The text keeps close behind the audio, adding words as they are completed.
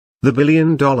The $1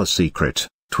 Billion Secret,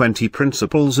 20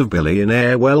 Principles of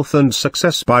Billionaire Wealth and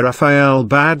Success by Rafael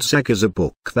Badziag is a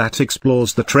book that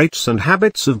explores the traits and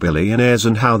habits of billionaires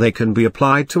and how they can be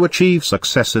applied to achieve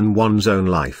success in one's own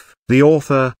life. The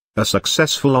author, a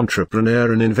successful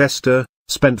entrepreneur and investor,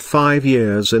 spent 5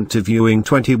 years interviewing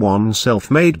 21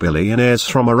 self-made billionaires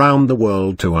from around the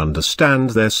world to understand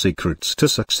their secrets to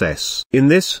success. In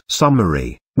this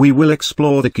summary, we will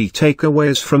explore the key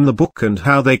takeaways from the book and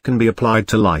how they can be applied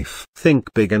to life.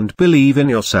 Think big and believe in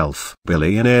yourself.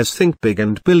 Billionaires think big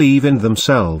and believe in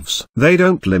themselves. They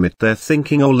don't limit their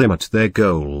thinking or limit their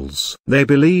goals. They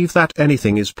believe that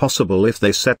anything is possible if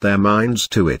they set their minds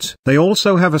to it. They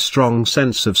also have a strong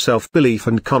sense of self-belief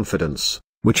and confidence,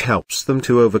 which helps them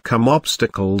to overcome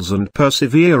obstacles and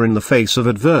persevere in the face of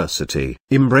adversity.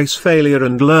 Embrace failure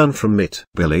and learn from it.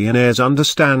 Billionaires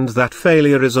understand that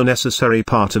failure is a necessary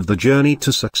part of the journey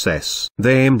to success.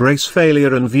 They embrace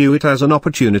failure and view it as an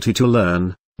opportunity to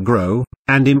learn, grow,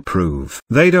 and improve.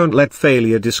 They don't let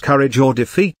failure discourage or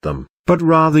defeat them, but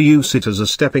rather use it as a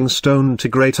stepping stone to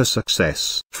greater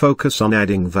success. Focus on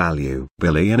adding value.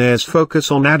 Billionaires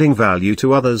focus on adding value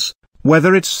to others,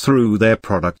 whether it's through their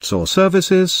products or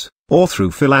services, or through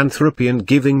philanthropy and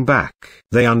giving back.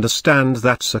 They understand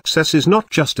that success is not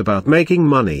just about making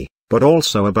money, but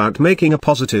also about making a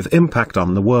positive impact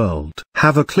on the world.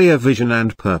 Have a clear vision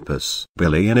and purpose.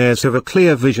 Billionaires have a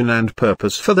clear vision and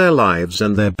purpose for their lives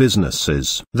and their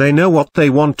businesses. They know what they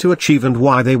want to achieve and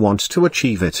why they want to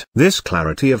achieve it. This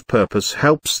clarity of purpose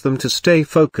helps them to stay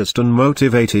focused and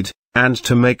motivated, and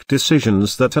to make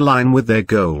decisions that align with their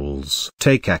goals.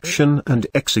 Take action and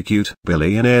execute.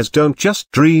 Billionaires don't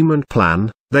just dream and plan,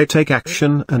 they take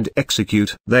action and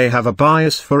execute. They have a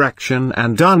bias for action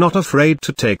and are not afraid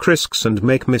to take risks and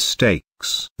make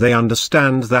mistakes. They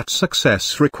understand that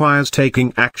success requires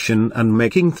taking action and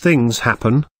making things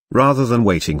happen, rather than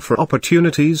waiting for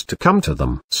opportunities to come to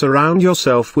them. Surround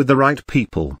yourself with the right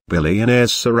people.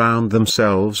 Billionaires surround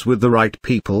themselves with the right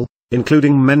people,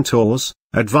 including mentors,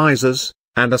 advisors,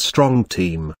 and a strong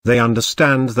team. They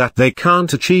understand that they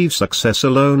can't achieve success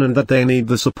alone and that they need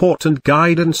the support and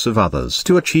guidance of others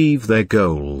to achieve their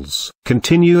goals.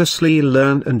 Continuously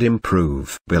learn and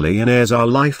improve. Billionaires are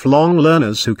lifelong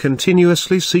learners who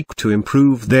continuously seek to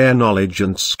improve their knowledge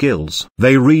and skills.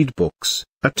 They read books,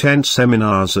 attend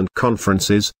seminars and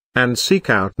conferences, and seek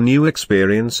out new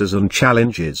experiences and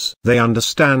challenges. They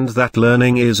understand that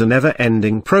learning is a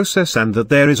never-ending process and that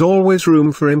there is always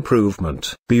room for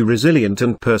improvement. Be resilient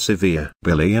and persevere.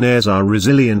 Billionaires are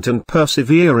resilient and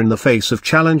persevere in the face of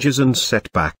challenges and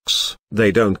setbacks.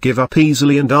 They don't give up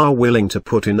easily and are willing to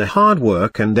put in the hard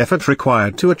work and effort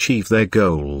required to achieve their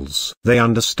goals. They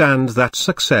understand that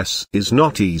success is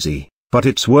not easy, but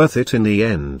it's worth it in the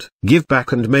end. Give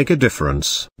back and make a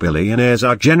difference. Billionaires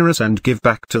are generous and give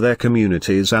back to their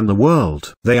communities and the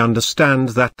world. They understand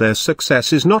that their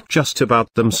success is not just about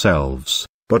themselves,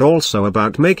 but also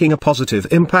about making a positive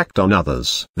impact on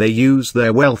others. They use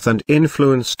their wealth and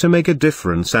influence to make a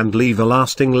difference and leave a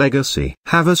lasting legacy.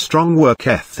 Have a strong work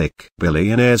ethic.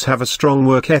 Billionaires have a strong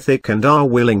work ethic and are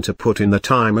willing to put in the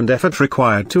time and effort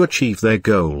required to achieve their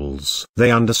goals.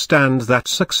 They understand that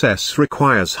success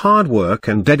requires hard work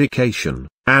and dedication,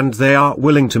 and they are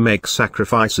willing to make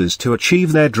sacrifices to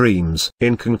achieve their dreams.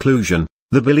 In conclusion,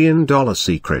 The $1 Billion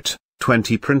Secret,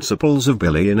 20 Principles of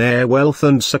Billionaire Wealth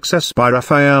and Success by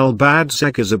Rafael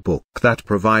Badziag is a book that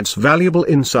provides valuable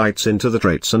insights into the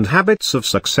traits and habits of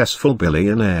successful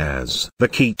billionaires. The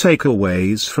key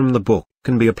takeaways from the book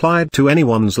can be applied to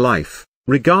anyone's life,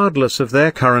 regardless of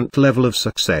their current level of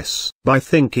success. By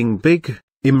thinking big,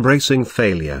 embracing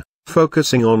failure,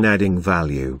 focusing on adding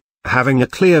value, having a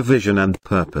clear vision and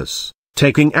purpose,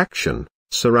 taking action,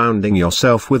 surrounding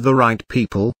yourself with the right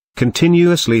people,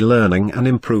 continuously learning and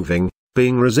improving,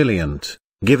 being resilient,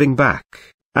 giving back,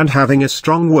 and having a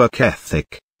strong work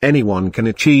ethic, anyone can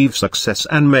achieve success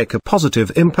and make a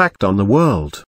positive impact on the world.